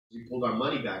We pulled our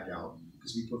money back out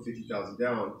because we put 50,000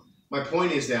 down. My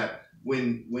point is that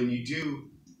when you do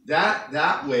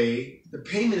that way, the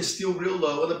payment is still real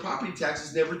low and the property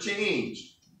taxes never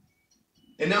change.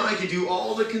 And now I can do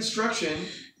all the construction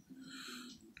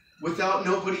without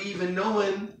nobody even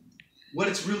knowing what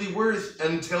it's really worth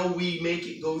until we make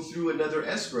it go through another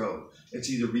escrow. It's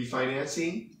either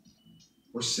refinancing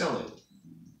or selling.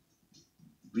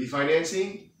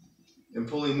 Refinancing and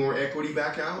pulling more equity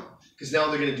back out, because now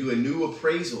they're going to do a new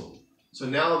appraisal. So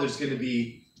now there's going to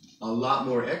be a lot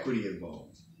more equity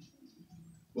involved.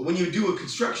 But when you do a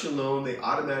construction loan, they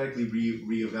automatically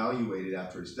reevaluate it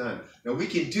after it's done. Now we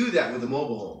can do that with a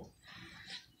mobile home.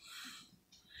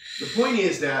 The point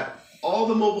is that all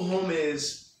the mobile home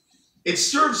is, it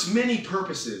serves many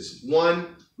purposes.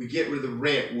 One, we get rid of the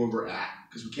rent where we're at,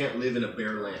 because we can't live in a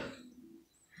bare land.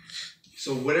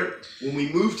 So when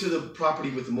we move to the property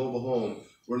with the mobile home,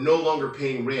 we're no longer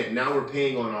paying rent. Now we're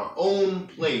paying on our own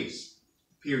place,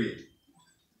 period.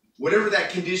 Whatever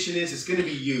that condition is, it's going to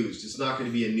be used. It's not going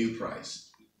to be a new price.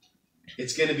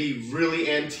 It's going to be really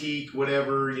antique,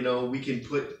 whatever, you know, we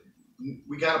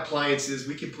got appliances,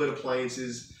 we can put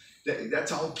appliances.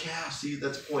 That's all cash, see,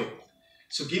 that's the point.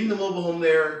 So getting the mobile home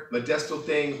there, Modesto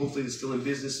thing, hopefully it's still in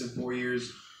business in 4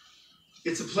 years.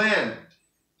 It's a plan,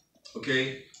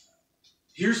 okay?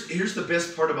 Here's the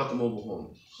best part about the mobile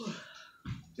home,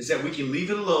 is that we can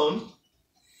leave it alone,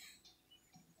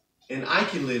 and I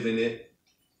can live in it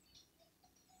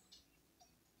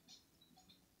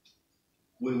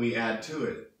when we add to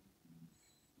it.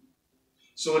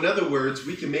 So in other words,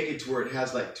 we can make it to where it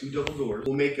has like 2 double doors.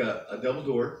 We'll make a double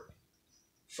door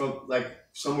from like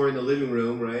somewhere in the living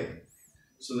room, right?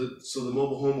 So the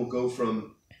mobile home will go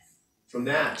from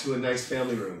that to a nice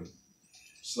family room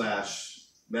 /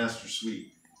 master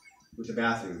suite with the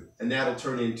bathroom, and that'll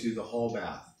turn into the hall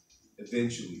bath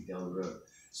eventually down the road.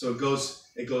 So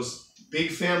it goes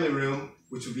big family room,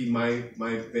 which would be my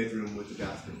bedroom with the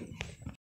bathroom.